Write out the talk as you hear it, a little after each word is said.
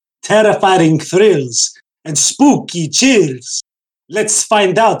terrifying thrills, and spooky chills. Let's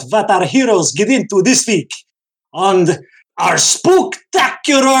find out what our heroes get into this week on our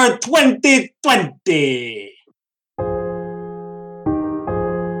Spooktacular 2020.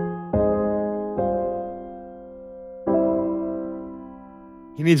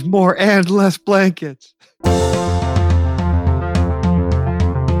 He needs more and less blankets.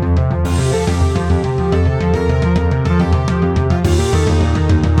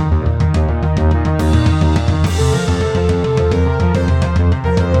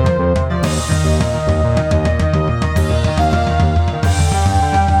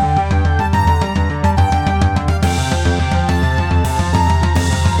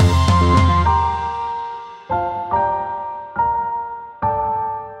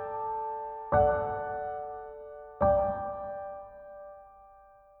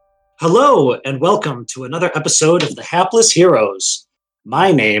 Hello, and welcome to another episode of The Hapless Heroes.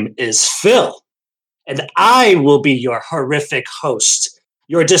 My name is Phil, and I will be your horrific host,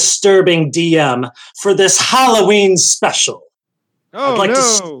 your disturbing DM for this Halloween special.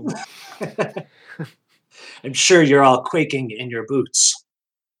 Oh, no! I'm sure you're all quaking in your boots.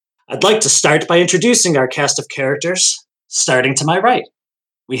 I'd like to start by introducing our cast of characters, starting to my right.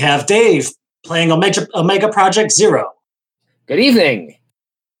 We have Dave playing Omega Project Zero. Good evening.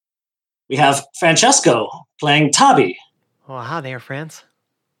 We have Francesco playing Tabi. Oh, hi there, friends.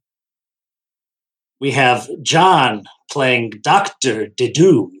 We have John playing Dr.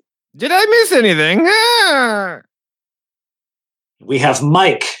 Dedu. Did I miss anything? We have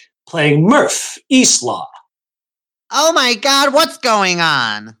Mike playing Murph Eastlaw. Oh my God, what's going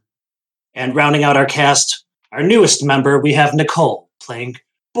on? And rounding out our cast, our newest member, we have Nicole playing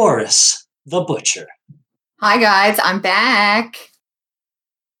Boris the Butcher. Hi guys, I'm back.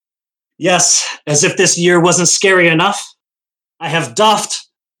 Yes, as if this year wasn't scary enough, I have doffed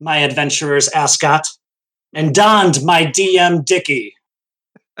my adventurer's ascot and donned my DM Dickie.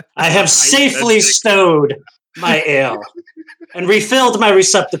 I have safely stowed my ale and refilled my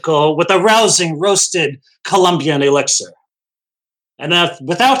receptacle with a rousing roasted Colombian elixir. And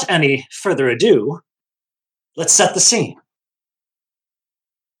without any further ado, let's set the scene.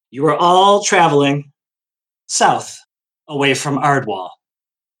 You are all traveling south away from Ardwall,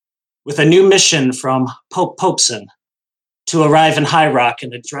 with a new mission from Pope Popeson to arrive in High Rock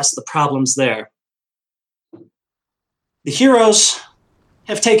and address the problems there. The heroes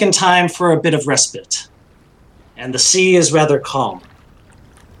have taken time for a bit of respite, and the sea is rather calm.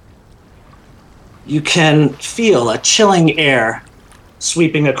 You can feel a chilling air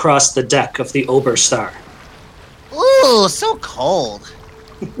sweeping across the deck of the Oberstar. Ooh, so cold.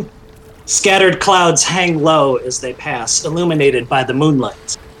 Scattered clouds hang low as they pass, illuminated by the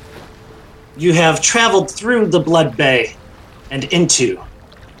moonlight. You have traveled through the Blood Bay and into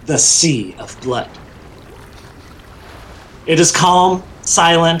the Sea of Blood. It is calm,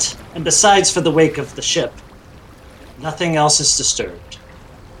 silent, and besides for the wake of the ship, nothing else is disturbed.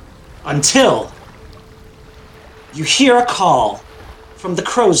 Until you hear a call from the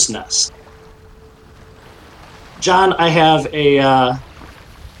crow's nest. John, I have a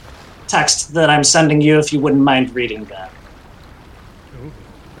text that I'm sending you if you wouldn't mind reading that.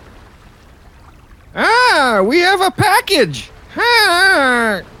 We have a package!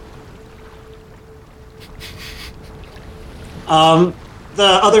 The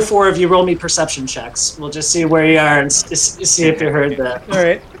other four of you roll me perception checks. We'll just see where you are and see if you heard that. All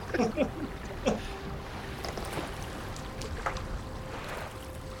right.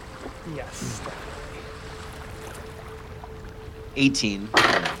 Yes. 18.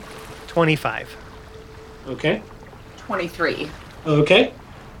 25. Okay. 23. Okay.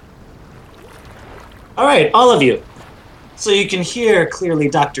 All right, all of you. So you can hear clearly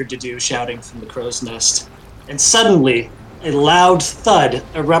Dr. Dedu shouting from the crow's nest, and suddenly a loud thud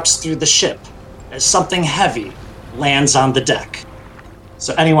erupts through the ship as something heavy lands on the deck.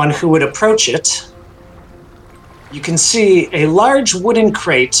 So anyone who would approach it, you can see a large wooden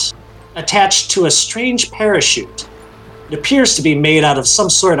crate attached to a strange parachute. It appears to be made out of some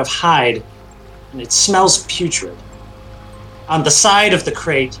sort of hide, and it smells putrid. On the side of the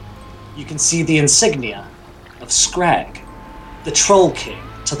crate, you can see the insignia of Scrag, the Troll King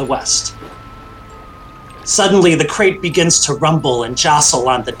to the west. Suddenly, the crate begins to rumble and jostle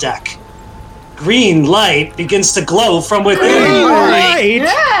on the deck. Green light begins to glow from within. Green light?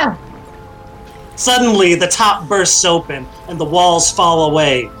 Yeah! Suddenly, the top bursts open and the walls fall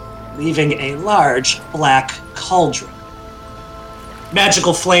away, leaving a large black cauldron.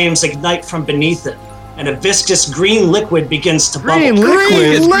 Magical flames ignite from beneath it, and a viscous green liquid begins to bubble. Green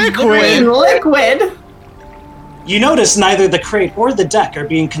liquid? Green liquid! You notice neither the crate or the deck are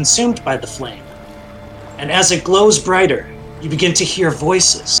being consumed by the flame. And as it glows brighter, you begin to hear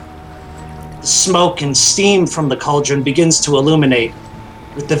voices. The smoke and steam from the cauldron begins to illuminate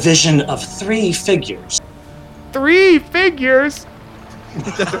with the vision of 3 figures. 3 figures?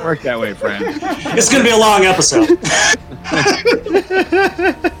 It doesn't work that way, friend. It's going to be a long episode.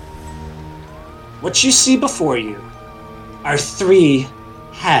 What you see before you are 3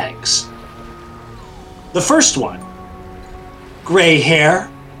 hags. The first one, gray hair,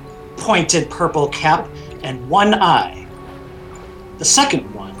 pointed purple cap, and 1 eye. The second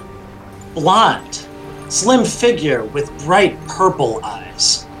one, blonde, slim figure with bright purple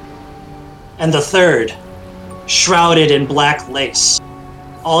eyes. And the third, shrouded in black lace.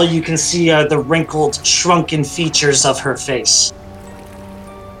 All you can see are the wrinkled, shrunken features of her face.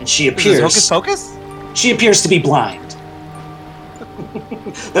 And she appears... Hocus Pocus? She appears to be blind.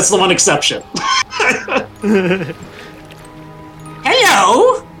 That's the one exception.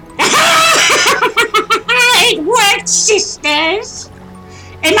 Hello? It worked, sisters!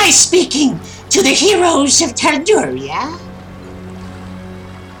 Am I speaking to the heroes of Talduria?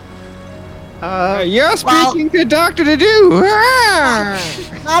 You're speaking to Dr. Dedu.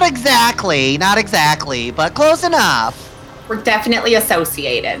 Not exactly, but close enough. We're definitely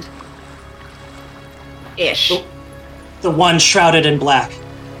associated. Ish. The one shrouded in black.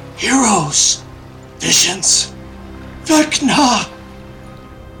 Heroes! Visions! Vecna!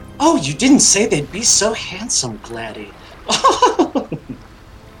 Oh, you didn't say they'd be so handsome, Gladdy.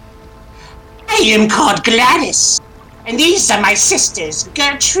 I am called Gladys, and these are my sisters,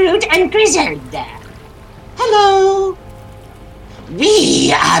 Gertrude and Griselda. Hello.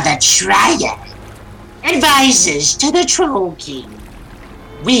 We are the Triad, advisors to the Troll King.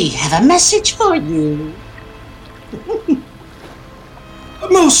 We have a message for you. A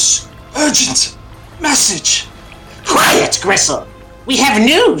most urgent message. Quiet, Gristle. We have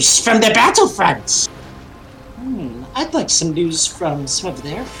news from the battlefronts. I'd like some news from some of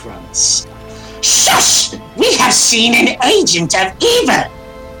their fronts. Shush! We have seen an agent of evil.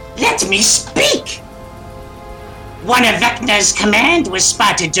 Let me speak. One of Vecna's command was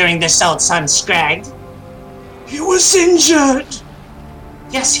spotted during the assaults on Scrag. He was injured.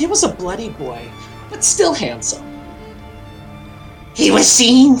 Yes, he was a bloody boy, but still handsome. He was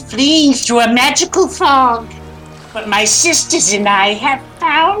seen fleeing through a magical fog, but my sisters and I have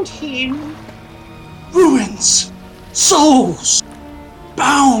found him. Ruins. Souls.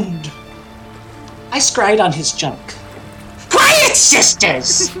 Bound. I scried on his junk. Quiet,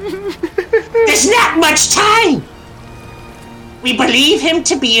 sisters! There's not much time! We believe him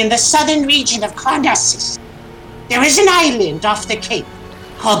to be in the southern region of Carnassus. There is an island off the cape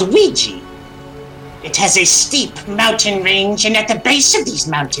called Ouija. It has a steep mountain range, and at the base of these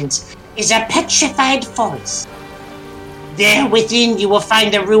mountains is a petrified forest. There within you will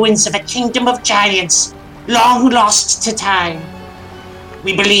find the ruins of a kingdom of giants, long lost to time.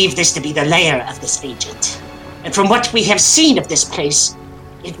 We believe this to be the lair of this agent, and from what we have seen of this place,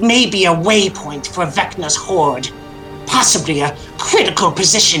 it may be a waypoint for Vecna's horde, possibly a critical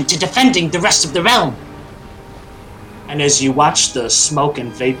position to defending the rest of the realm. And as you watch the smoke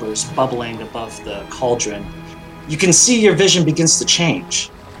and vapors bubbling above the cauldron, you can see your vision begins to change.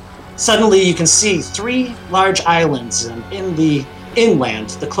 Suddenly you can see 3 large islands, and in the inland,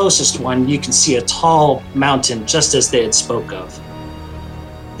 the closest one, you can see a tall mountain just as they had spoke of.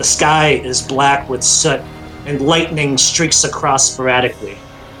 The sky is black with soot, and lightning streaks across sporadically.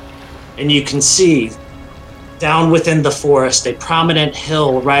 And you can see, down within the forest, a prominent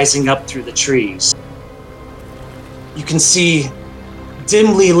hill rising up through the trees. You can see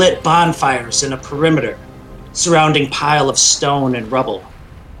dimly lit bonfires in a perimeter, surrounding pile of stone and rubble,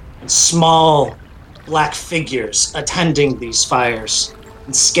 and small black figures attending these fires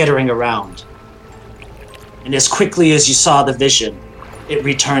and skittering around. And as quickly as you saw the vision, it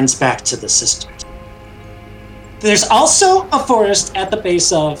returns back to the sisters. There's also a forest at the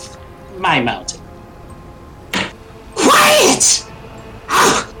base of my mountain. Quiet!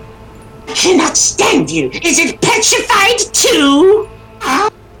 Oh, I cannot stand you. Is it petrified too?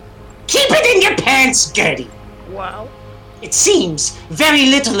 Keep it in your pants, Gertie. Wow. It seems very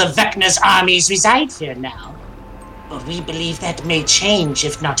little of Vecna's armies reside here now. But we believe that may change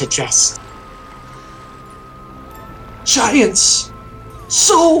if not addressed. Giants.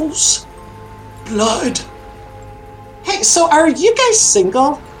 Souls. Blood. Hey, so are you guys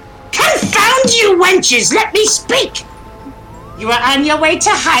single? Confound you wenches! Let me speak! You are on your way to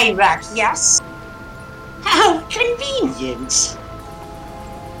High Rock, yes? How convenient.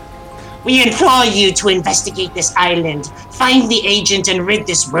 We implore you to investigate this island, find the agent, and rid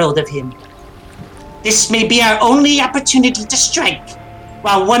this world of him. This may be our only opportunity to strike,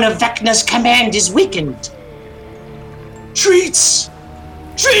 while one of Vecna's command is weakened. Treats!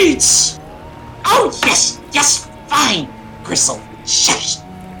 Treats! Oh, yes, fine, Gristle. Shush.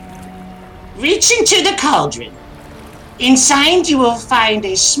 Reach into the cauldron. Inside you will find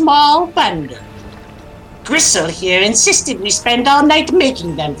a small bundle. Gristle here insisted we spend all night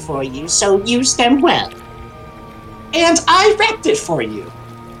making them for you, so use them well. And I wrapped it for you.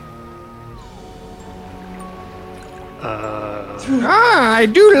 I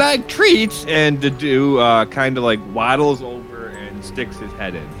do like treats. And Dedue kind of like waddles over and sticks his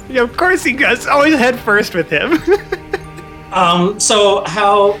head in. Yeah, of course he does. Always head first with him. So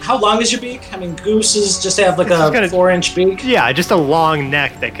how long is your beak? I mean, gooses just have like a 4-inch beak. Yeah, just a long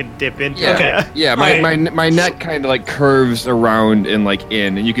neck that can dip into. Yeah, Okay. yeah. My neck kind of like curves around and like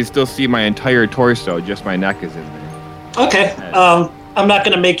in, and you can still see my entire torso. Just my neck is in there. Okay. I'm not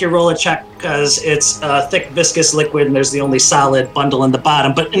going to make you roll a check because it's a thick, viscous liquid, and there's the only solid bundle in the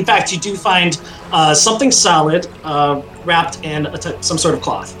bottom. But in fact, you do find something solid wrapped in some sort of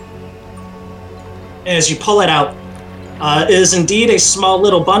cloth. And as you pull it out, it is indeed a small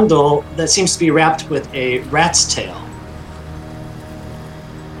little bundle that seems to be wrapped with a rat's tail.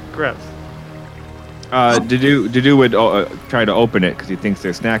 Gross. Dedue would try to open it because he thinks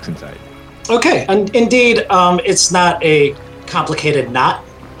there's snacks inside. Okay, and indeed, it's not a complicated knot.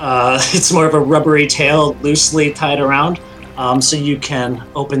 It's more of a rubbery tail loosely tied around. So you can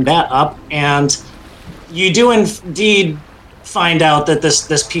open that up, and you do indeed find out that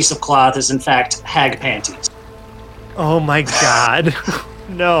this piece of cloth is in fact hag panties. Oh my god.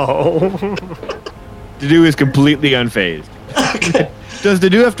 No. Dedue is completely unfazed. Okay. Does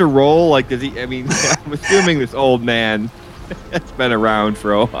Dedue have to roll? Like, does he? I mean, I'm assuming this old man has been around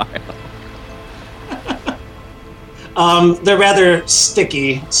for a while. They're rather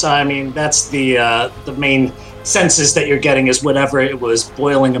sticky, so I mean that's the main senses that you're getting is whatever it was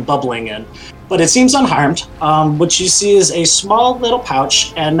boiling and bubbling in. But it seems unharmed. What you see is a small little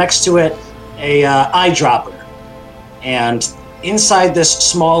pouch, and next to it, a eyedropper. And inside this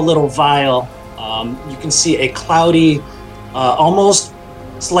small little vial, you can see a cloudy, almost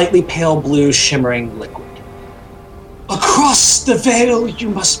slightly pale blue shimmering liquid. Across the veil you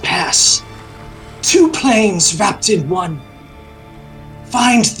must pass. 2 planes wrapped in one.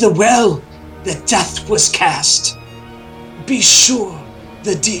 Find the well that death was cast. Be sure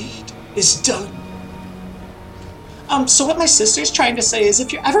the deed is done. So what my sister's trying to say is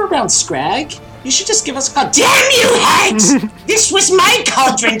if you're ever around Scrag, you should just give us a call. Damn you, hags! This was my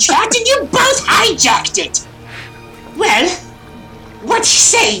cauldron chat and you both hijacked it! Well, what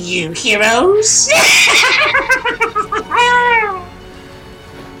say you, heroes?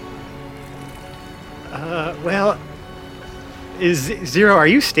 Well, is Zero, are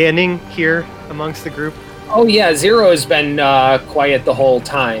you standing here amongst the group? Oh yeah, Zero has been quiet the whole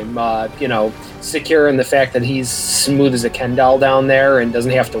time, secure in the fact that he's smooth as a Ken doll down there and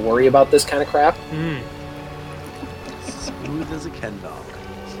doesn't have to worry about this kind of crap. Smooth as a Ken doll.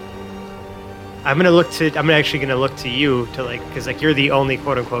 I'm actually gonna look to you to because you're the only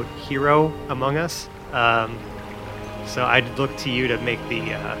quote unquote hero among us. So I'd look to you to make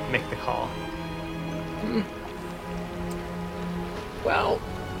the call. Well,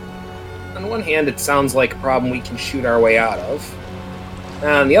 on one hand, it sounds like a problem we can shoot our way out of.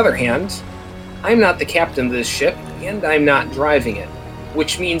 On the other hand, I'm not the captain of this ship, and I'm not driving it.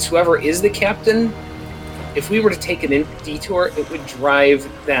 Which means whoever is the captain, if we were to take a detour, it would drive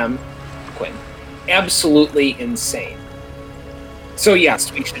them, Quinn, absolutely insane. So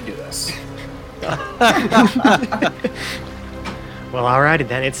yes, we should do this. Well, alrighty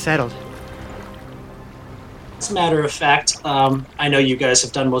then, it's settled. As a matter of fact, I know you guys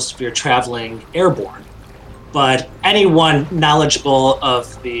have done most of your traveling airborne, but anyone knowledgeable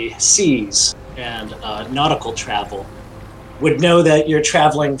of the seas and nautical travel would know that you're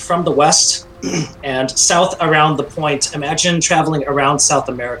traveling from the west and south around the point. Imagine traveling around South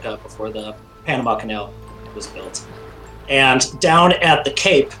America before the Panama Canal was built. And down at the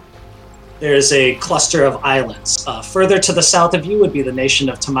Cape, there's a cluster of islands. Further to the south of you would be the nation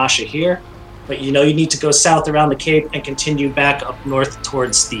of Tamasha here, but you need to go south around the Cape and continue back up north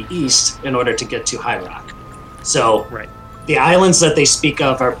towards the east in order to get to High Rock. So Right. The islands that they speak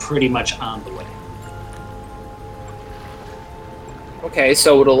of are pretty much on the way. Okay,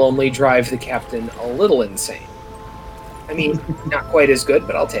 so it'll only drive the captain a little insane. I mean, not quite as good,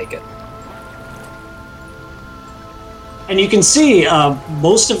 but I'll take it. And you can see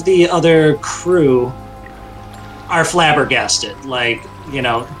most of the other crew are flabbergasted.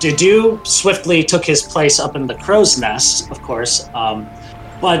 Dedue swiftly took his place up in the crow's nest, of course.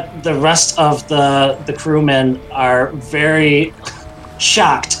 but the rest of the crewmen are very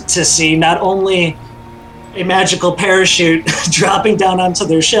shocked to see not only a magical parachute dropping down onto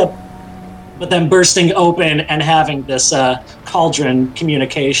their ship, but then bursting open and having this cauldron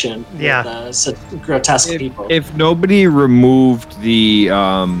communication with such grotesque people. If nobody removed the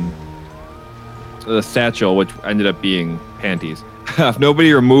satchel, which ended up being panties, if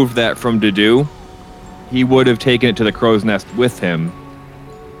nobody removed that from Dedue, he would have taken it to the crow's nest with him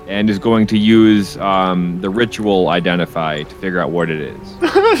and is going to use the ritual identify to figure out what it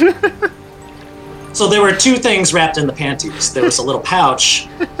is. So there were two things wrapped in the panties. There was a little pouch,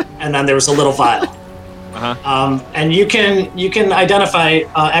 and then there was a little vial. Uh-huh. And you can identify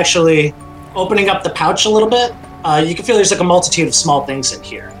actually opening up the pouch a little bit. You can feel there's like a multitude of small things in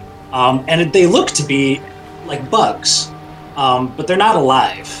here, and they look to be like bugs, but they're not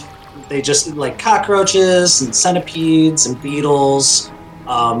alive. They just like cockroaches and centipedes and beetles,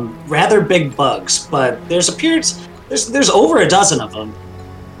 rather big bugs. But there's over a dozen of them.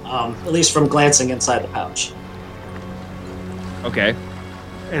 At least from glancing inside the pouch. Okay.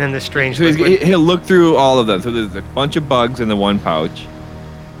 And then the strange So liquid. he'll look through all of them. So there's a bunch of bugs in the one pouch.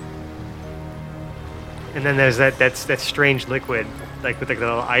 And then there's that strange liquid, like with like the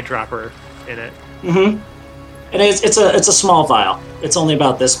little eyedropper in it. Mm-hmm. And it's a small vial. It's only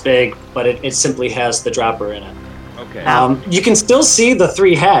about this big, but it simply has the dropper in it. Okay. You can still see the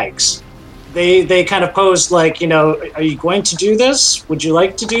three hags. They kind of posed like, are you going to do this? Would you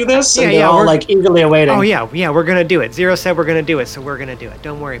like to do this? And they're all like eagerly awaiting. Oh yeah, we're gonna do it. Zero said we're gonna do it, so we're gonna do it.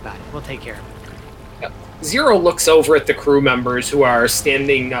 Don't worry about it. We'll take care of it. Zero looks over at the crew members who are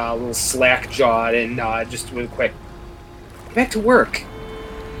standing a little slack-jawed and just with a quick, get back to work.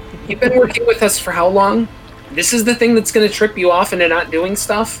 You've been working with us for how long? This is the thing that's going to trip you off into not doing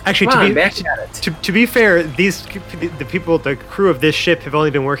stuff? Actually, back at it. To be fair, the crew of this ship have only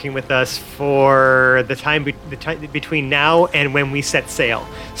been working with us for the time between now and when we set sail.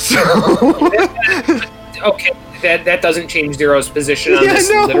 So okay, that doesn't change Zero's position on this.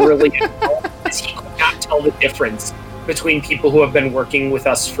 No. Literally, he could not tell the difference between people who have been working with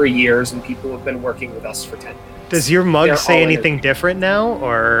us for years and people who have been working with us for 10 minutes. Does your mug They're say all anything different now,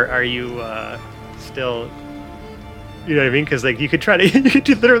 or are you still? You know what I mean? Because like you could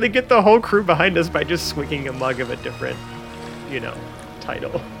literally get the whole crew behind us by just swinging a mug of a different,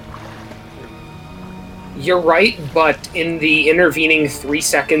 title. You're right, but in the intervening 3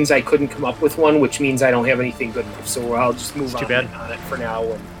 seconds, I couldn't come up with one, which means I don't have anything good enough. So I'll just move on it for now.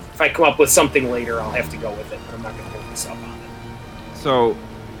 And if I come up with something later, I'll have to go with it. But I'm not going to hold this up on it. So,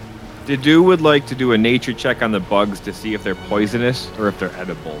 Dedue would like to do a nature check on the bugs to see if they're poisonous or if they're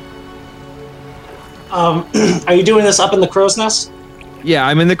edible. Are you doing this up in the crow's nest? Yeah,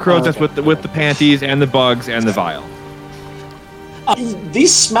 I'm in the crow's nest with the panties and the bugs and the vial.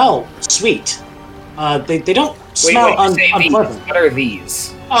 These smell sweet. They don't smell unpleasant. What are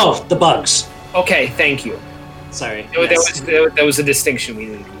these? Oh, the bugs. Okay, thank you. Sorry. That was a distinction we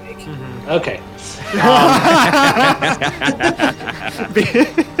needed to make. Mm-hmm. Okay.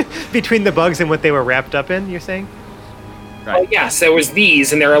 Between the bugs and what they were wrapped up in, you're saying? Right. Oh, yes, there was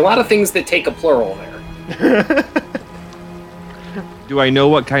these, and there are a lot of things that take a plural there. Do I know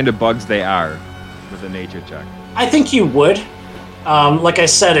what kind of bugs they are with a nature check? I think you would. Like I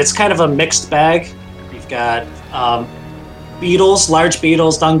said, it's kind of a mixed bag. You've got beetles, large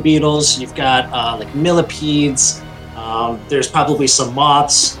beetles, dung beetles. You've got like millipedes. There's probably some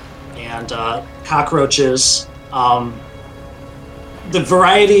moths and cockroaches. The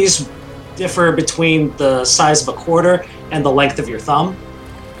varieties differ between the size of a quarter and the length of your thumb.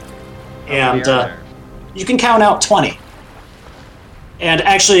 And you can count out 20. And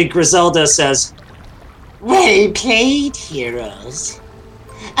actually, Griselda says, "Well played, heroes.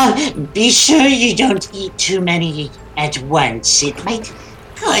 Be sure you don't eat too many at once. It might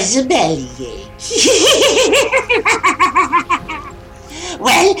cause a bellyache."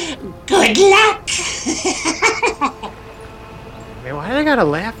 Well, good luck. Man, why do I gotta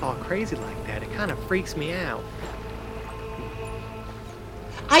laugh all crazy like that? It kind of freaks me out.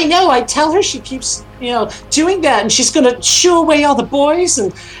 I know, I tell her she keeps, doing that, and she's gonna shoo away all the boys,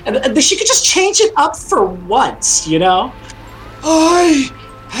 and she could just change it up for once, I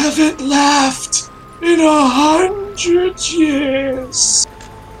haven't laughed in 100 years.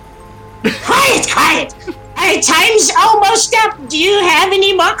 Quiet! Our time's almost up. Do you have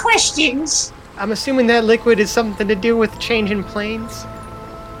any more questions? I'm assuming that liquid is something to do with changing planes?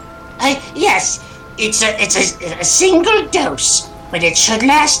 Yes. It's a single dose, but it should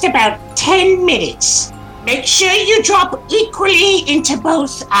last about 10 minutes. Make sure you drop equally into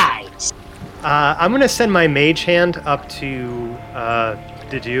both eyes. I'm gonna send my mage hand up to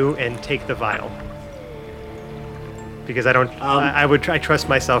Dedu and take the vial. Because I don't. I trust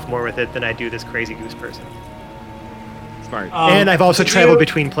myself more with it than I do this crazy goose person. Smart. And I've also Dedu- traveled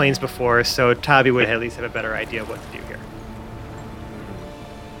between planes before, so Tabi would at least have a better idea of what to do here.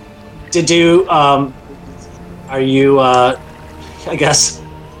 Dedu, are you, I guess,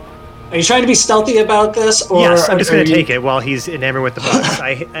 are you trying to be stealthy about this? Or Yes, I'm just going are to you- take it while he's enamored with the bugs.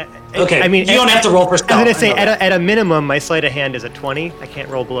 Okay, I mean, you don't have to roll for I was stealth. going to say, I know at a minimum, my sleight of hand is a 20. I can't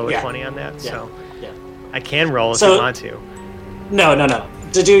roll below a Yeah. 20 on that, Yeah. so Yeah. I can roll if So- you want to. No.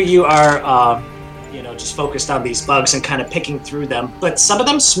 Dedu, you are, just focused on these bugs and kind of picking through them. But some of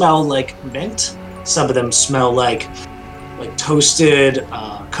them smell like mint. Some of them smell like toasted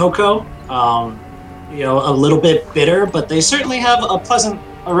cocoa. A little bit bitter, but they certainly have a pleasant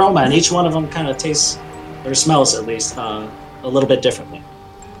aroma, and each one of them kind of tastes or smells at least a little bit differently.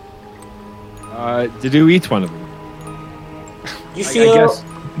 Dedu eats one of them. You I feel guess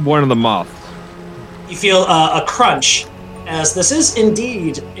one of the moths. you feel a crunch, as this is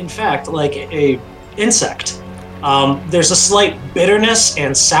indeed, in fact, like a insect. There's a slight bitterness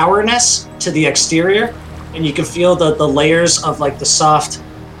and sourness to the exterior, and you can feel the layers of like the soft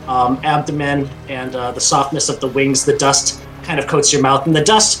abdomen and the softness of the wings. The dust kind of coats your mouth, and the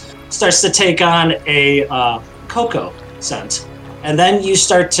dust starts to take on a cocoa scent. And then you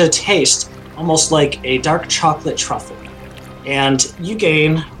start to taste almost like a dark chocolate truffle. And you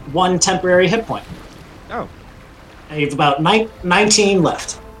gain 1 temporary hit point. Oh. And you have about 19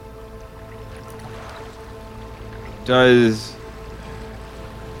 left. Does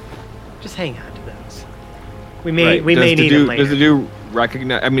Just hang on to those. We may right, we does may need them later. Does Dedu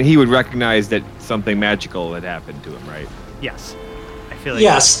recognize? I mean, he would recognize that something magical had happened to him, right? Yes. I feel like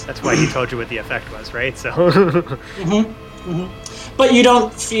Yes. that's why he told you what the effect was, right? So But you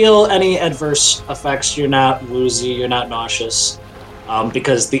don't feel any adverse effects. You're not woozy. You're not nauseous.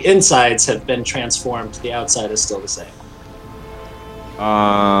 Because the insides have been transformed. The outside is still the same.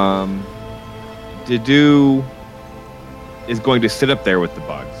 Dedu is going to sit up there with the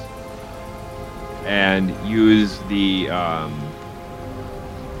bugs and use the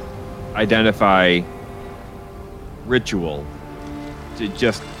identify ritual to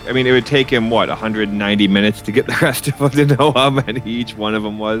just. I mean, it would take him 190 minutes to get the rest of them to know how many each one of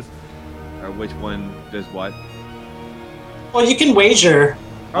them was, or which one does what. Well, you can wager.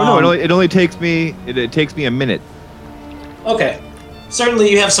 Oh no! It only takes me. It takes me a minute. Okay.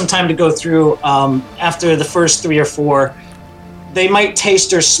 Certainly, you have some time to go through. After the first 3 or 4, they might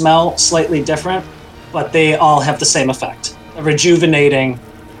taste or smell slightly different, but they all have the same effect: a rejuvenating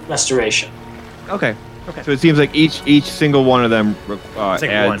restoration. Okay. Okay. So it seems like each single one of them like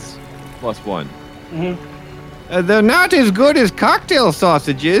adds +1. Mm-hmm. They're not as good as cocktail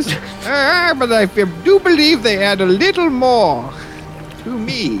sausages, but I do believe they add a little more to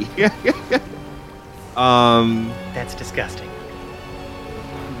me. that's disgusting.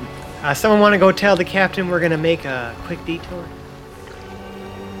 Someone want to go tell the captain we're gonna make a quick detour?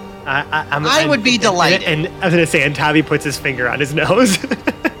 I would be delighted. And I was gonna say, and Tavi puts his finger on his nose.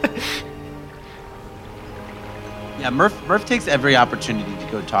 Yeah, Murph takes every opportunity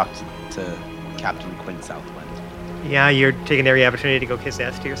to go talk to Captain Quinn Southwind. Yeah, you're taking every opportunity to go kiss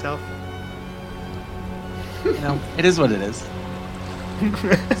ass to yourself. It is what it is.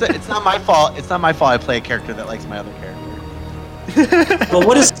 It's not my fault. It's not my fault I play a character that likes my other character. Well,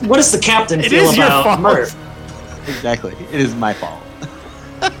 what does the captain It feel is your about fault. Murph? Exactly. It is my fault.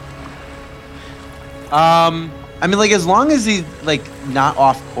 I mean, like, as long as he's, like, not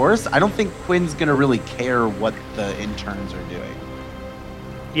off course, I don't think Quinn's gonna really care what the interns are doing.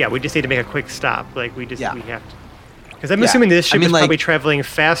 Yeah, we just need to make a quick stop. Like, we have to. Because I'm Yeah. assuming this ship I mean, is like- probably traveling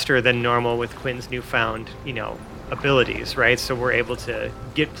faster than normal with Quinn's newfound, abilities, right? So we're able to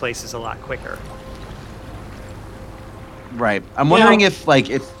get places a lot quicker. Right. I'm wondering if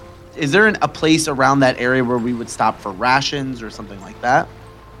is there a place around that area where we would stop for rations or something like that?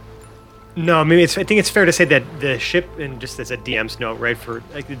 No, I mean, I think it's fair to say that the ship, and just as a DM's note, right, for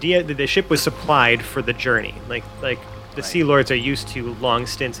like the ship was supplied for the journey. Like the Sea Lords are used to long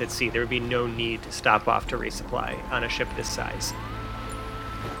stints at sea. There would be no need to stop off to resupply on a ship this size.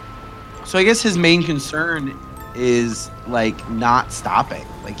 So I guess his main concern is like not stopping.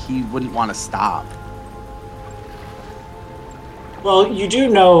 Like he wouldn't want to stop. Well, you do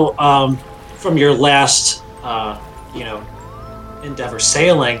know from your last, endeavor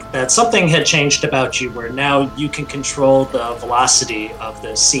sailing that something had changed about you where now you can control the velocity of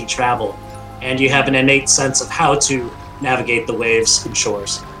the sea travel and you have an innate sense of how to navigate the waves and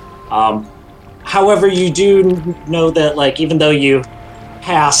shores. However, you do know that, like, even though you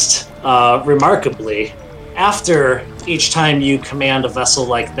passed remarkably, after each time you command a vessel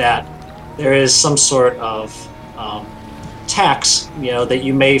like that, there is some sort of tax, that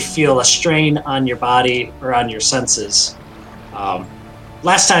you may feel a strain on your body or on your senses.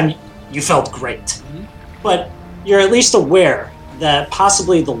 Last time you felt great, but you're at least aware that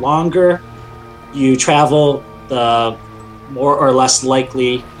possibly the longer you travel, the more or less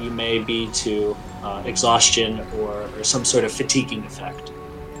likely you may be to exhaustion or some sort of fatiguing effect.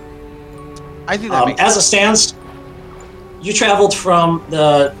 I think that makes as it stands, you traveled from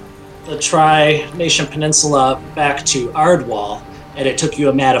the Tri-Nation Peninsula back to Ardwall, and it took you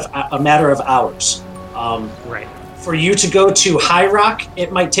a matter of hours. Right. For you to go to High Rock,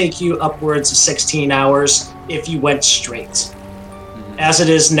 it might take you upwards of 16 hours if you went straight. As it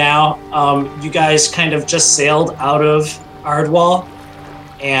is now, you guys kind of just sailed out of Ardwall,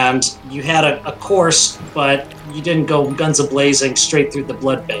 and you had a course, but you didn't go guns a-blazing straight through the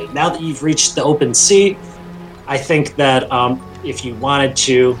Blood Bay. Now that you've reached the open sea, I think that if you wanted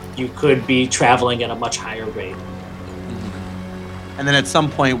to, you could be traveling at a much higher rate. And then at some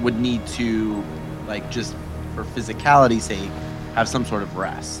point would need to, just for physicality's sake, have some sort of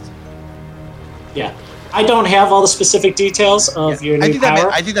rest. Yeah. I don't have all the specific details of your new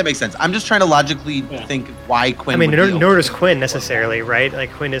power. I think that makes sense. I'm just trying to logically think why Quinn. I mean, nor does Quinn necessarily, right?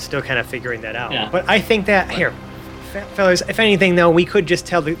 Like Quinn is still kind of figuring that out. Yeah. But I think that fellas, if anything, though, we could just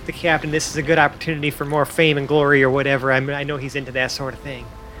tell the captain this is a good opportunity for more fame and glory or whatever. I mean, I know he's into that sort of thing,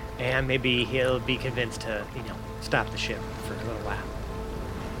 and maybe he'll be convinced to, stop the ship for a little while.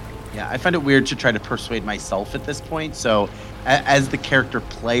 Yeah, I find it weird to try to persuade myself at this point. So, as the character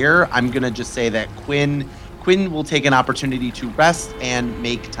player, I'm gonna just say that Quinn will take an opportunity to rest and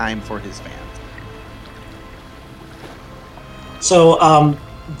make time for his fans. So,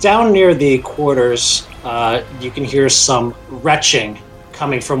 down near the quarters, you can hear some retching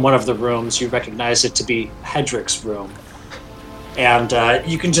coming from one of the rooms. You recognize it to be Hedrick's room, and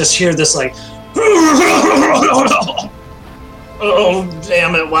you can just hear this oh,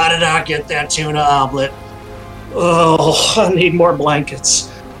 damn it, why did I get that tuna omelet? Oh, I need more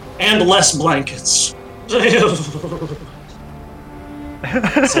blankets. And less blankets.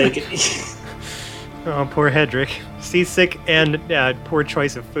 Oh, poor Hedrick. Seasick and poor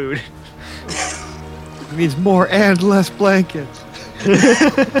choice of food. It means more and less blankets.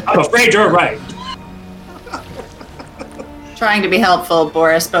 I'm afraid you're right. Trying to be helpful,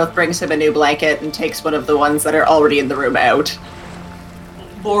 Boris both brings him a new blanket and takes one of the ones that are already in the room out.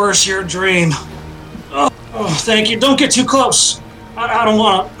 Boris, your dream. Oh, thank you. Don't get too close. I don't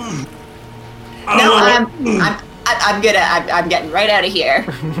want to. I'm getting right out of here.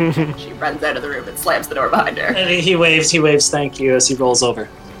 She runs out of the room and slams the door behind her. And he waves thank you as he rolls over.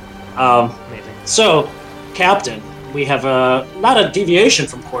 So, Captain, we have not a deviation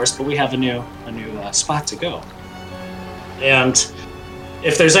from course, but we have a new spot to go. And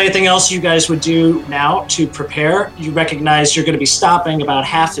if there's anything else you guys would do now to prepare, you recognize you're going to be stopping about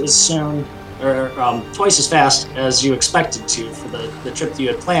half as soon or twice as fast as you expected to for the trip that you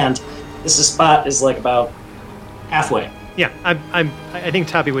had planned. This spot is about halfway. Yeah, I think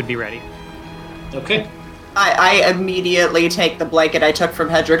Toppy would be ready. Okay. I immediately take the blanket I took from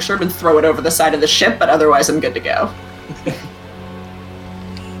Hedrick's room and throw it over the side of the ship, but otherwise I'm good to go.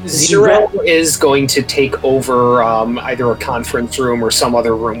 Zero is going to take over either a conference room or some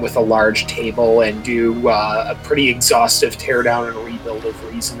other room with a large table and do a pretty exhaustive teardown and rebuild of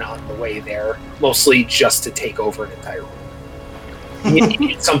Reason on the way there, mostly just to take over an entire room. You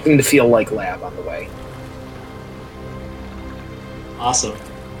need something to feel like lab on the way. Awesome.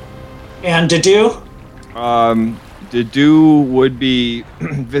 And Dedu? Dedu would be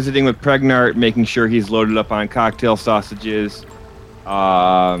visiting with Pregnart, making sure he's loaded up on cocktail sausages.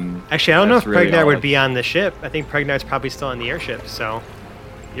 Actually, I don't know if really Pregnart all would be on the ship. I think Pregnart's probably still on the airship, so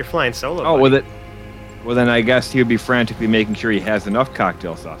you're flying solo. Oh, buddy. well then I guess he would be frantically making sure he has enough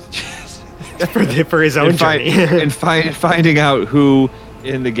cocktail sausages. for his own journey. and finding out who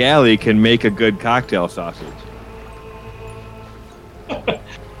in the galley can make a good cocktail sausage.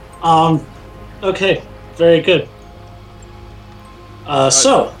 Okay, very good.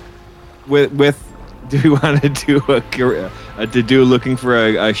 So, do we want to do a Dedu looking for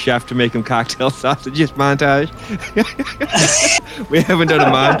a chef to make him cocktail sausages montage? We haven't done a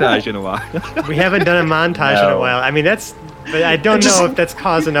montage in a while. We haven't done a montage in a while. I mean, but I don't know if that's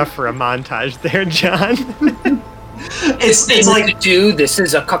cause enough for a montage there, John. it's like, Dude, this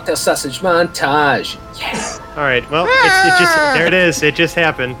is a cocktail sausage montage. Yeah. All right. Well, it just there it is. It just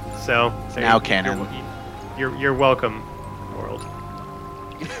happened. So Now canon. You're welcome, world.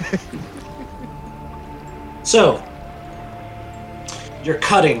 So, you're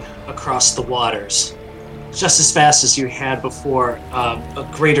cutting across the waters, just as fast as you had before, a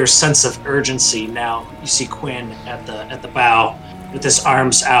greater sense of urgency. Now you see Quinn at the bow with his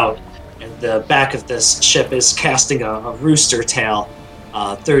arms out, and the back of this ship is casting a rooster tail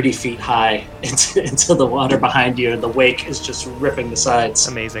 30 feet high into the water behind you, and the wake is just ripping the sides.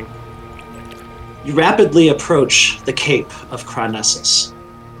 Amazing. You rapidly approach the Cape of Chronessus.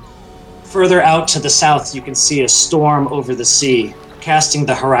 Further out to the south, you can see a storm over the sea, casting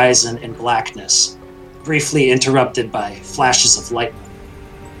the horizon in blackness, briefly interrupted by flashes of lightning.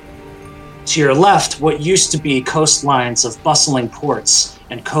 To your left, what used to be coastlines of bustling ports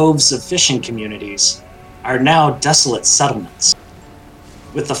and coves of fishing communities are now desolate settlements.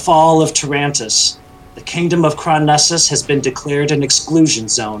 With the fall of Tarantus, the Kingdom of Chronessus has been declared an exclusion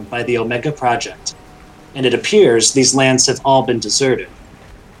zone by the Omega Project, and it appears these lands have all been deserted.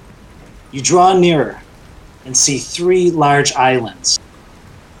 You draw nearer and see 3 large islands.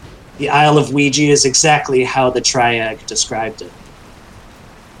 The Isle of Ouija is exactly how the Triad described it.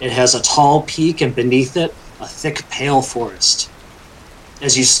 It has a tall peak, and beneath it, a thick, pale forest.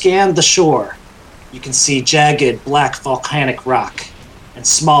 As you scan the shore, you can see jagged, black volcanic rock and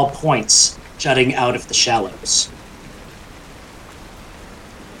small points jutting out of the shallows.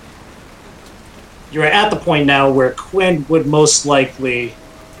 You're at the point now where Quinn would most likely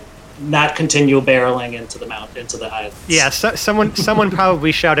not continue barreling into the islands. Yeah, someone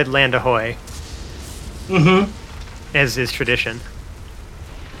probably shouted "Land ahoy!" Mm-hmm. As is tradition.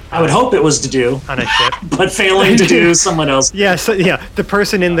 I would hope it was Dedu. On a ship. But failing to do, someone else. Yeah, the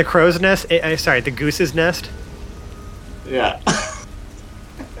person in the crow's nest, the goose's nest. Yeah.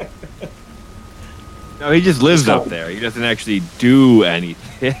 No, he just lives up there. He doesn't actually do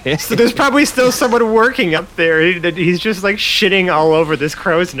anything. So there's probably still someone working up there. He's just like shitting all over this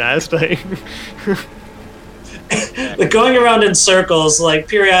crow's nest. Like going around in circles, like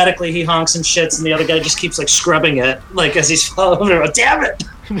periodically he honks and shits, and the other guy just keeps like scrubbing it, like as he's following around. Damn it!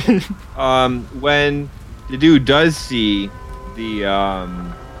 When the dude does see the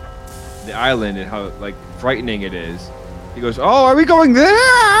island and how like frightening it is, he goes, "Oh, are we going there?"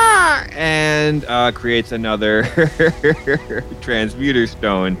 And creates another transmuter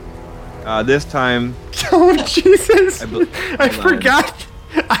stone. This time. Oh Jesus! I forgot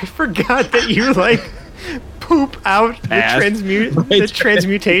that you like poop out the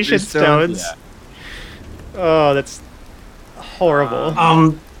transmutation stones. Yeah. Oh, that's horrible.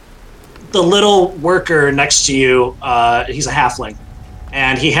 The little worker next to you, he's a halfling.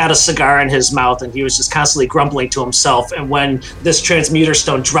 And he had a cigar in his mouth, and he was just constantly grumbling to himself. And when this transmuter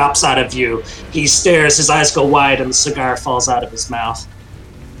stone drops out of you, he stares, his eyes go wide, and the cigar falls out of his mouth,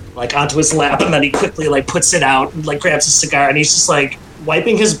 like onto his lap. And then he quickly like puts it out, and like grabs his cigar, and he's just like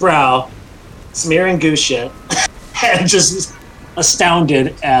wiping his brow, smearing goose shit, and just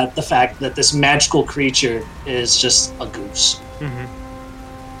astounded at the fact that this magical creature is just a goose.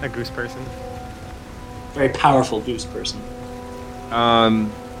 Mm-hmm. A goose person. Very powerful goose person.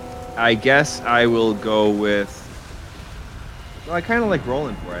 I guess I will go with. Well, I kind of like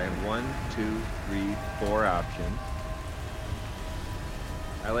rolling for it. I have 1, 2, 3, 4 options.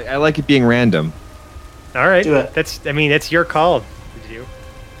 I like it being random. All right, do it. That's your call. You.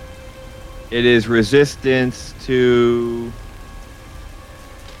 It is resistance to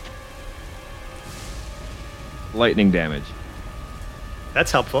lightning damage.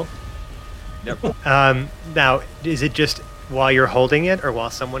 That's helpful. Yep. Now, is it just while you're holding it, or while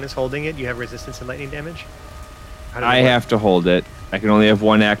someone is holding it, you have resistance to lightning damage? I have to hold it. I can only have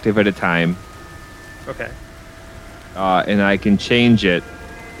 1 active at a time. Okay. And I can change it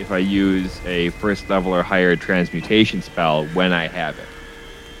if I use a first level or higher transmutation spell when I have it.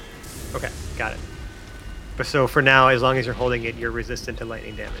 Okay, got it. But so for now, as long as you're holding it, you're resistant to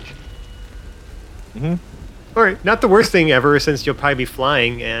lightning damage. Mm-hmm. All right, not the worst thing ever, since you'll probably be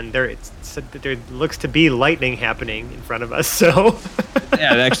flying, and there looks to be lightning happening in front of us. So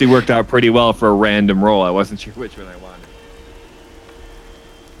yeah, it actually worked out pretty well for a random roll. I wasn't sure which one I wanted.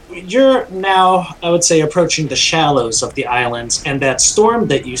 You're now, I would say, approaching the shallows of the islands, and that storm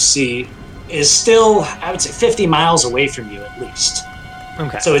that you see is still, I would say, 50 miles away from you at least.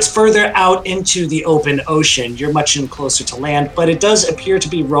 Okay. So it's further out into the open ocean. You're much closer to land, but it does appear to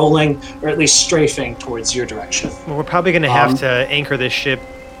be rolling, or at least strafing towards your direction. Well, we're probably going to have to anchor this ship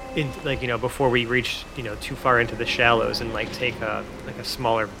in, before we reach, too far into the shallows, and take a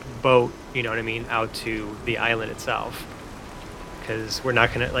smaller boat, out to the island itself. Because we're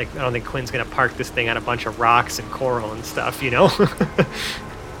not going to, I don't think Quinn's going to park this thing on a bunch of rocks and coral and stuff,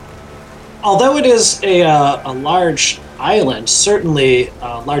 Although it is a large island, certainly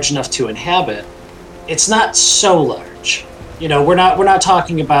large enough to inhabit, it's not so large. We're not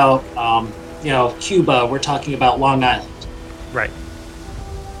talking about Cuba. We're talking about Long Island. Right.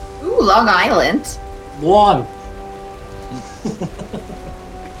 Ooh, Long Island. Long.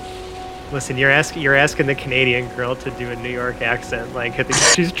 Listen, you're asking the Canadian girl to do a New York accent. Like, I think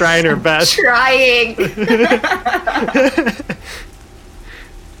she's trying her best. Trying.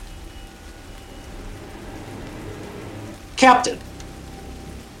 Captain,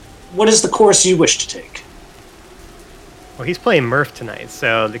 what is the course you wish to take? Well, he's playing Murph tonight,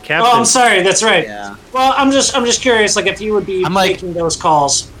 so the captain. Oh, I'm sorry. That's right. Yeah. Well, I'm just curious, like if you would be making those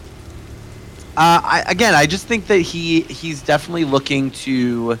calls. I just think that he's definitely looking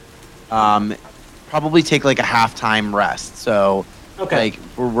to probably take like a halftime rest. So like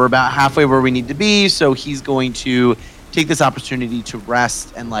we're about halfway where we need to be, so he's going to take this opportunity to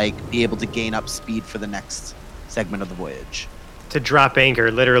rest and like be able to gain up speed for the next segment of the voyage. To drop anchor,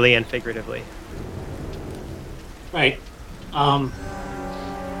 literally and figuratively. Right.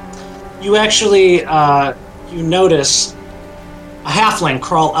 You actually you notice a halfling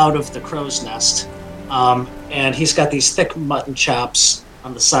crawl out of the crow's nest, and he's got these thick mutton chops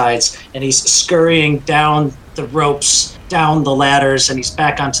on the sides, and he's scurrying down the ropes, down the ladders, and he's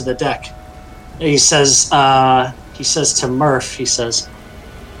back onto the deck. And he says to Murph, he says,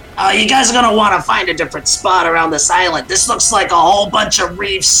 You guys are gonna want to find a different spot around this island. This looks like a whole bunch of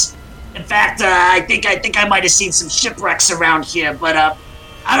reefs. In fact, I think I might have seen some shipwrecks around here, but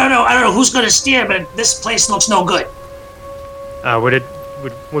I don't know who's gonna steer, but this place looks no good.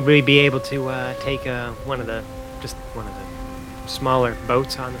 Would we be able to take one of the smaller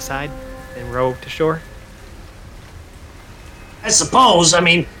boats on the side and row to shore? I suppose. I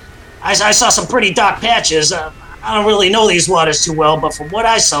mean, I saw some pretty dark patches. I don't really know these waters too well, but from what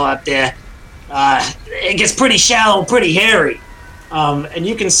I saw up there, it gets pretty shallow, pretty hairy. and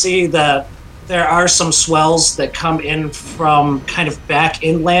you can see that there are some swells that come in from kind of back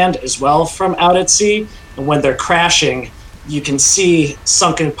inland as well from out at sea. And when they're crashing, you can see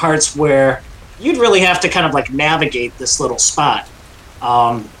sunken parts where you'd really have to kind of like navigate this little spot.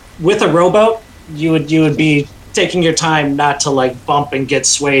 With a rowboat, you would be taking your time not to like bump and get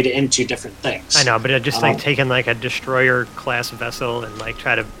swayed into different things. I know, but just like taking like a destroyer class vessel and like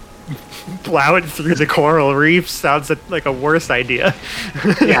try to plow it through the coral reef sounds like a worse idea.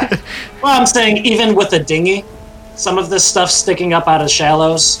 Yeah. Well, I'm saying even with a dinghy, some of this stuff sticking up out of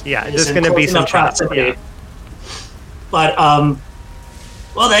shallows. Yeah, there's going to be some proximity. Yeah. But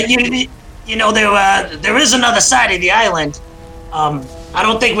well, there is another side of the island. I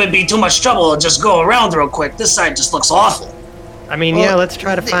don't think we'd be too much trouble to just go around real quick. This side just looks awful. I mean, well, yeah, let's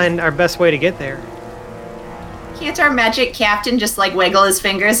try to find our best way to get there. Can't our magic captain just like wiggle his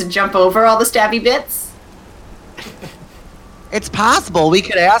fingers and jump over all the stabby bits? It's possible. We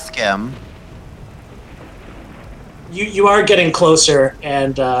could ask him. You are getting closer,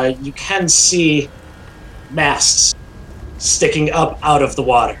 and you can see masts sticking up out of the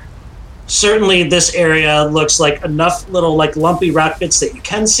water. Certainly this area looks like enough little like lumpy rock bits that you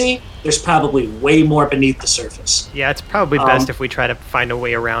can see. There's probably way more beneath the surface. Yeah, it's probably best if we try to find a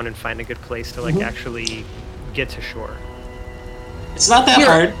way around and find a good place to like actually get to shore. It's not that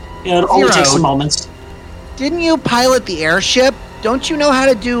hard. It only takes some moments. Didn't you pilot the airship? Don't you know how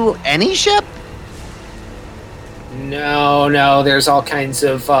to do any ship? No, there's all kinds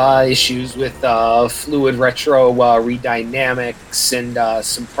of issues with fluid retro redynamics and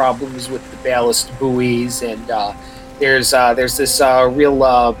some problems with the ballast buoys, and there's this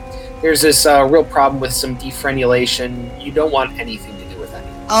real problem with some defrenulation. You don't want anything to do with any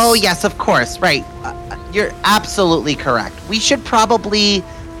of this. Oh yes, of course, right. You're absolutely correct. We should probably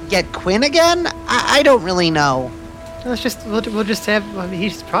get Quinn again. I don't really know. We'll just have.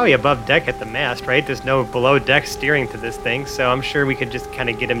 He's probably above deck at the mast, right? There's no below deck steering to this thing, so I'm sure we could just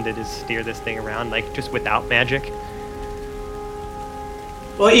kind of get him to just steer this thing around, like just without magic.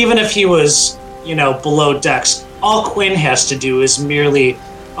 Well, even if he was, below decks, all Quinn has to do is merely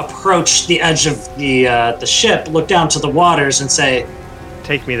approach the edge of the ship, look down to the waters, and say,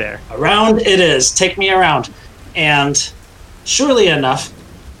 "Take me there." Around it is. Take me around. And surely enough,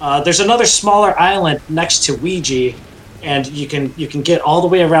 there's another smaller island next to Ouija. And you can get all the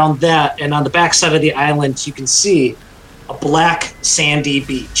way around that, and on the back side of the island, you can see a black sandy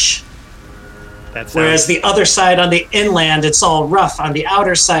beach. Whereas the other side on the inland, it's all rough. On the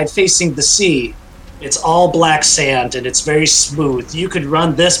outer side, facing the sea, it's all black sand, and it's very smooth. You could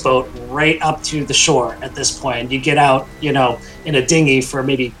run this boat right up to the shore at this point. You get out, in a dinghy for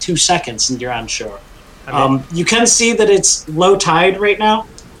maybe 2 seconds, and you're on shore. You can see that it's low tide right now,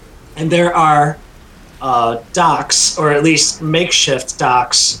 and there are docks, or at least makeshift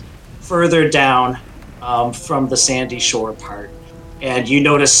docks, further down from the sandy shore part. and you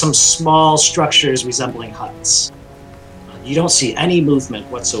notice some small structures resembling huts. You don't see any movement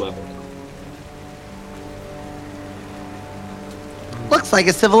whatsoever. Looks like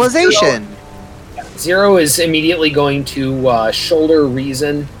a civilization. Zero is immediately going to shoulder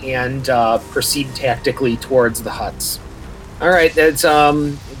reason and proceed tactically towards the huts. All right, that's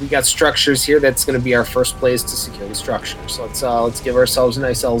we got structures here. That's going to be our first place to secure the structures. Let's give ourselves a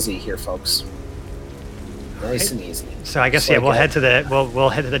nice LZ here, folks. Nice and easy. So I guess we'll head to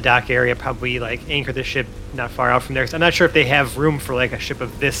the dock area. Probably like anchor the ship not far out from there. 'Cause I'm not sure if they have room for like a ship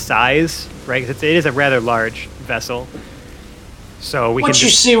of this size, right? 'Cause it is a rather large vessel. So we what can you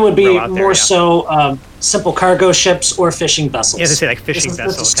just see would be row out there, more yeah. so simple cargo ships or fishing vessels. Yeah, as I say, like fishing This is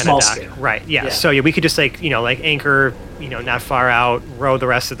vessel a kind small of dock. scale. Right. Yeah. Yeah. So yeah, we could just like anchor not far out, row the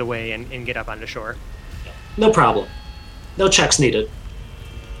rest of the way, and get up onto shore. No problem. No checks needed.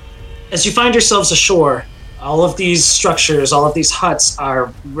 As you find yourselves ashore, all of these structures, all of these huts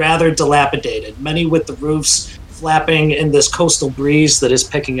are rather dilapidated, many with the roofs flapping in this coastal breeze that is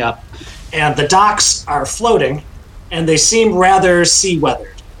picking up. And the docks are floating, and they seem rather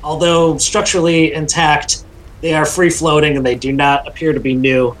sea-weathered. Although structurally intact, they are free-floating and they do not appear to be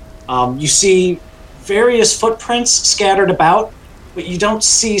new. You see various footprints scattered about, but you don't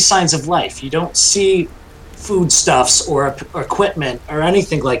see signs of life. You don't see foodstuffs or equipment or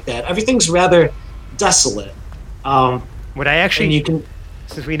anything like that. Everything's rather desolate. Would I actually? And you can.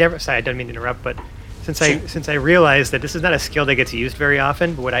 Since we never. Sorry, I don't mean to interrupt, but since I realized that this is not a skill that gets used very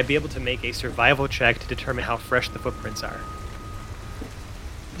often, but would I be able to make a survival check to determine how fresh the footprints are?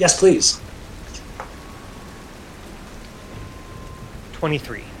 Yes, please.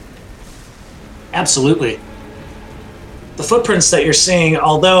 23. Absolutely. The footprints that you're seeing,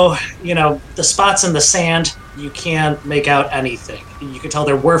 although, the spots in the sand, you can't make out anything. You can tell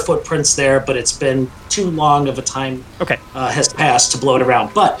there were footprints there, but it's been too long of a time has passed to blow it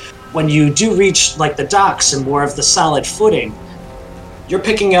around. But when you do reach like the docks and more of the solid footing, you're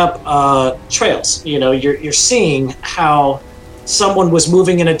picking up trails. You're seeing how someone was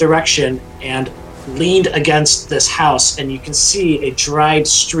moving in a direction and leaned against this house, and you can see a dried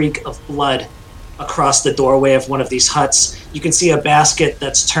streak of blood across the doorway of one of these huts. You can see a basket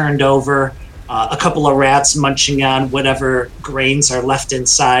that's turned over, a couple of rats munching on whatever grains are left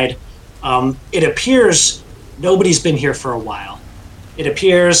inside. It appears nobody's been here for a while. It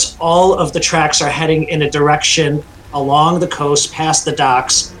appears all of the tracks are heading in a direction along the coast, past the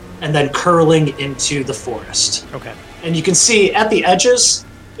docks, and then curling into the forest. Okay. And you can see at the edges,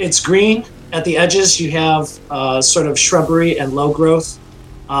 it's green. At the edges, you have sort of shrubbery and low growth,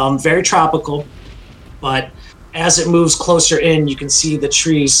 very tropical. But as it moves closer in, you can see the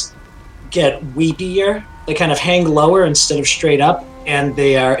trees get weepier. They kind of hang lower instead of straight up, and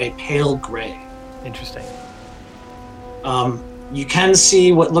they are a pale gray. Interesting. You can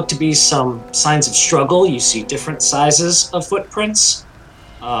see what look to be some signs of struggle. You see different sizes of footprints,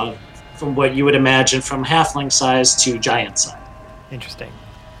 from what you would imagine from halfling size to giant size. Interesting.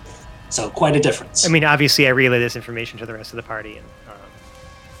 So quite a difference. I mean, obviously, I relay this information to the rest of the party,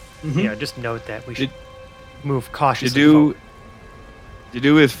 and just note that we should move cautiously.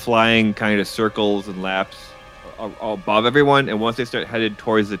 Didu is flying kind of circles and laps above everyone, and once they start headed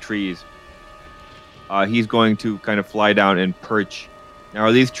towards the trees, he's going to kind of fly down and perch. Now,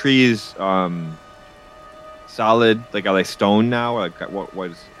 are these trees solid? Like, are they stone now? Or like, what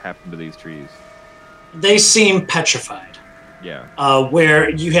has happened to these trees? They seem petrified. Yeah. Where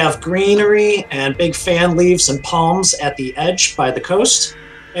you have greenery and big fan leaves and palms at the edge by the coast.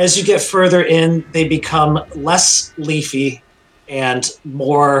 As you get further in, they become less leafy and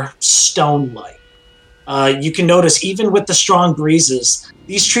more stone-like. You can notice, even with the strong breezes,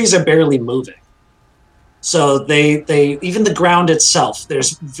 these trees are barely moving. So they even the ground itself,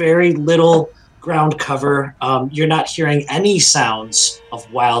 there's very little ground cover. You're not hearing any sounds of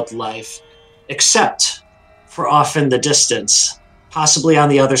wildlife, except for off in the distance, possibly on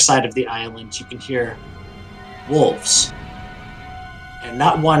the other side of the island, you can hear wolves. And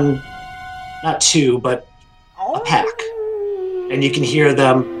not one, not two, but a pack. And you can hear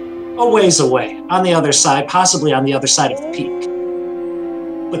them a ways away, on the other side, possibly on the other side of the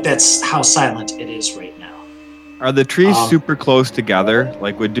peak. But that's how silent it is right now. Are the trees super close together?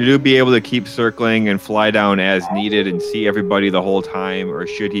 Like, would Dudu be able to keep circling and fly down as needed and see everybody the whole time, or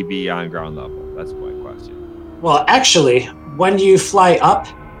should he be on ground level? That's my question. Well, actually, when you fly up,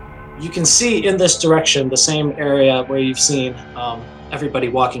 you can see in this direction, the same area where you've seen everybody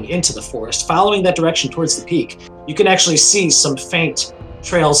walking into the forest. Following that direction towards the peak, you can actually see some faint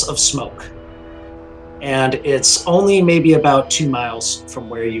trails of smoke. And it's only maybe about 2 miles from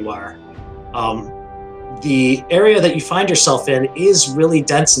where you are. The area that you find yourself in is really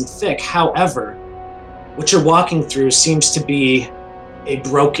dense and thick. However, what you're walking through seems to be a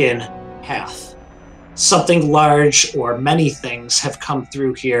broken path. Something large or many things have come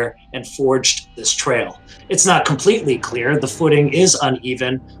through here and forged this trail. It's not completely clear, the footing is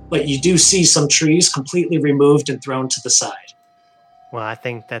uneven, but you do see some trees completely removed and thrown to the side. Well, I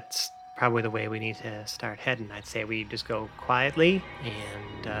think that's probably the way we need to start heading. I'd say we just go quietly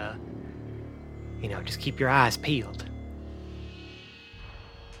and, just keep your eyes peeled.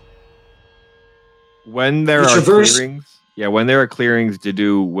 When there are clearings,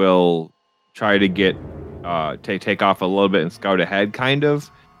 Dedue will try to get take off a little bit and scout ahead, kind of,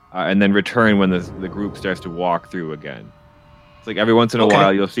 and then return when the group starts to walk through again. It's like every once in a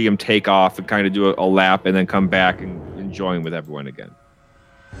while you'll see him take off and kind of do a lap and then come back and join with everyone again.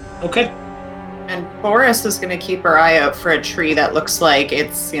 Okay. And Boris is going to keep her eye out for a tree that looks like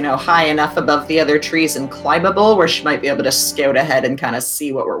it's, high enough above the other trees and climbable, where she might be able to scout ahead and kind of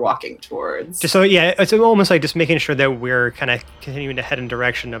see what we're walking towards. Just so, yeah, it's almost like just making sure that we're kind of continuing to head in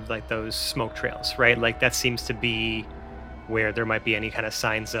direction of like those smoke trails, right? Like that seems to be where there might be any kind of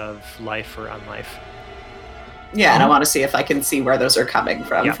signs of life or unlife. Yeah, and I want to see if I can see where those are coming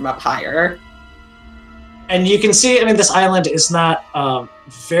from up higher. And you can see, this island is not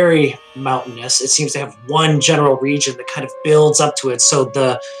very mountainous. It seems to have one general region that kind of builds up to it. So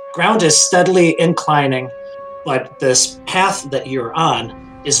the ground is steadily inclining, but this path that you're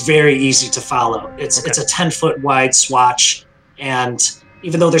on is very easy to follow. It's a 10-foot wide swatch, and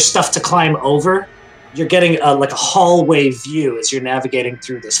even though there's stuff to climb over, you're getting a hallway view as you're navigating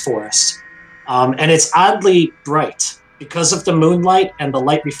through this forest. And it's oddly bright. Because of the moonlight and the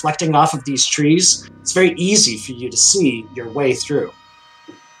light reflecting off of these trees, it's very easy for you to see your way through.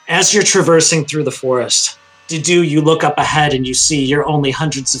 As you're traversing through the forest, Dedue, you look up ahead and you see you're only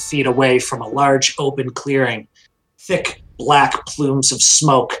hundreds of feet away from a large open clearing. Thick black plumes of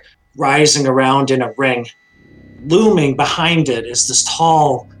smoke rising around in a ring. Looming behind it is this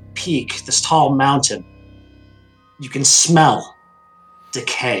tall peak, this tall mountain. You can smell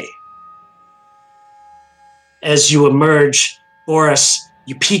decay. As you emerge, Boris,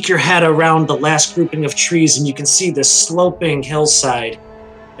 you peek your head around the last grouping of trees and you can see this sloping hillside.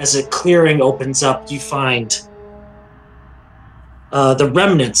 As a clearing opens up, you find the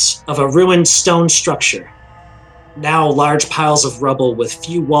remnants of a ruined stone structure. Now large piles of rubble with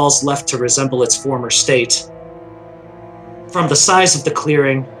few walls left to resemble its former state. From the size of the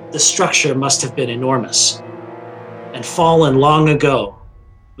clearing, the structure must have been enormous and fallen long ago,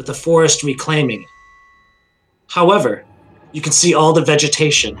 with the forest reclaiming it. However, you can see all the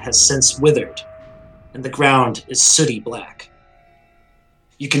vegetation has since withered, and the ground is sooty black.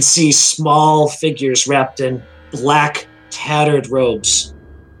 You can see small figures wrapped in black, tattered robes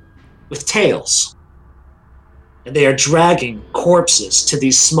with tails, and they are dragging corpses to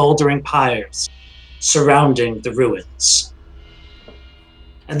these smoldering pyres surrounding the ruins.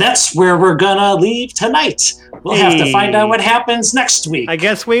 And that's where we're gonna leave tonight. We'll have to find out what happens next week. I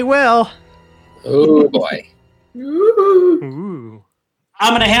guess we will. Oh boy. Ooh.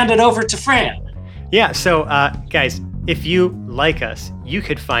 I'm going to hand it over to Fran. Yeah, so guys, if you like us, you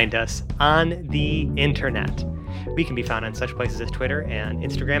could find us on the internet. We can be found on such places as Twitter and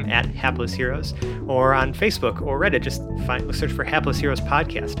Instagram at Hapless Heroes, or on Facebook or Reddit. Just search for Hapless Heroes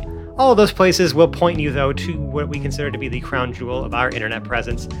Podcast. All of those places will point you, though, to what we consider to be the crown jewel of our internet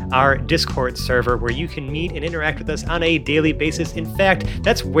presence, our Discord server, where you can meet and interact with us on a daily basis. In fact,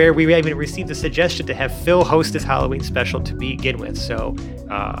 that's where we even received the suggestion to have Phil host this Halloween special to begin with. So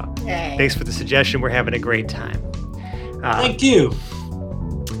thanks for the suggestion. We're having a great time. Thank you.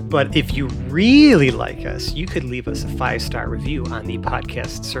 But if you really like us, you could leave us a 5-star review on the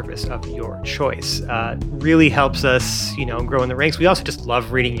podcast service of your choice. Really helps us, grow in the ranks. We also just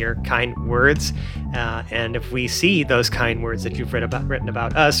love reading your kind words. And if we see those kind words that you've written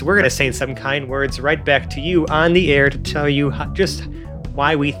about us, we're going to say some kind words right back to you on the air to tell you just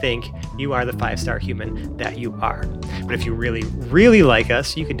why we think you are the 5-star human that you are. But if you really, really like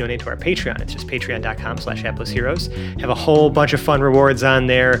us, you can donate to our Patreon. It's just patreon.com/haplessheroes. Have a whole bunch of fun rewards on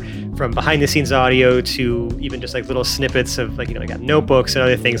there, from behind the scenes audio to even just like little snippets of we got notebooks and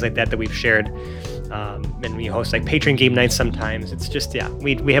other things like that we've shared. And we host like Patreon game nights sometimes. It's just,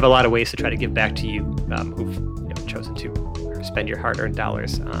 we have a lot of ways to try to give back to you who've chosen to spend your hard-earned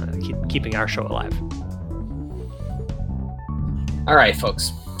dollars on keeping our show alive. All right,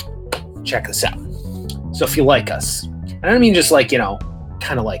 folks, check this out. So if you like us, and I don't mean just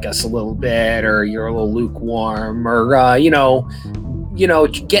kind of like us a little bit, or you're a little lukewarm, or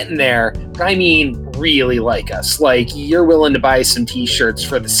getting there, but I mean really like us. Like you're willing to buy some t-shirts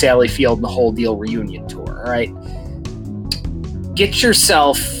for the Sally Field and the Whole Deal reunion tour. all right? Get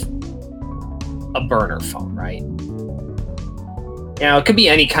yourself a burner phone, right? Now, it could be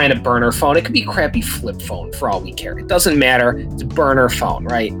any kind of burner phone. It could be a crappy flip phone for all we care. It doesn't matter. It's a burner phone,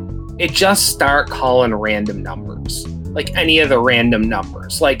 right? It just start calling random numbers, like any of the random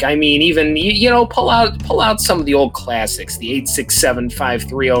numbers. Like, I mean, even, pull out some of the old classics, the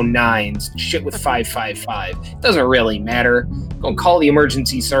 867-5309s, shit with 555. It doesn't really matter. Go and call the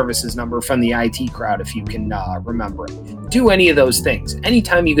emergency services number from the IT crowd if you can remember it. Do any of those things.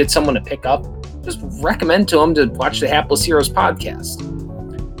 Anytime you get someone to pick up, just recommend to them to watch the Hapless Heroes podcast.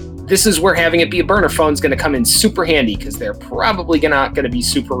 This is where having it be a burner phone is going to come in super handy because they're probably not going to be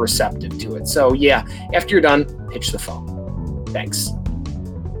super receptive to it. So yeah, after you're done, pitch the phone. Thanks.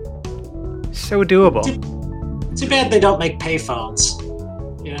 So doable. Too bad they don't make payphones.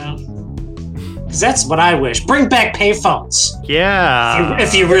 Because that's what I wish. Bring back payphones. Yeah.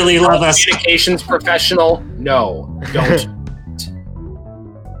 If you really love us. Communications professional, no, don't.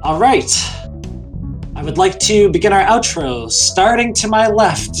 All right. I would like to begin our outro. Starting to my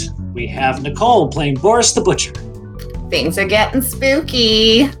left, we have Nicole playing Boris the Butcher. Things are getting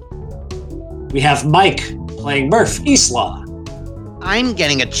spooky. We have Mike playing Murph Eastlaw. I'm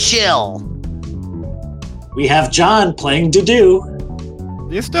getting a chill. We have John playing Dudu.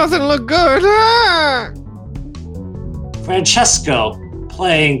 This doesn't look good. Ah! Francesco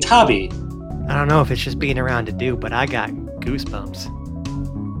playing Tabi. I don't know if it's just being around to do, but I got goosebumps.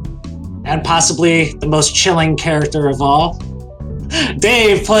 And possibly the most chilling character of all,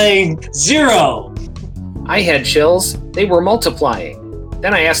 Dave playing Zero. I had chills. They were multiplying.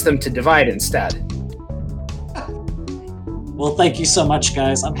 Then I asked them to divide instead. Well, thank you so much,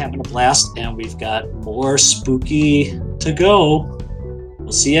 guys. I'm having a blast, and we've got more spooky to go.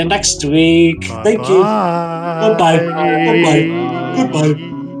 We'll see you next week. Thank you. Bye-bye. Bye-bye. Goodbye.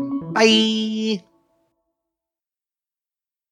 Bye.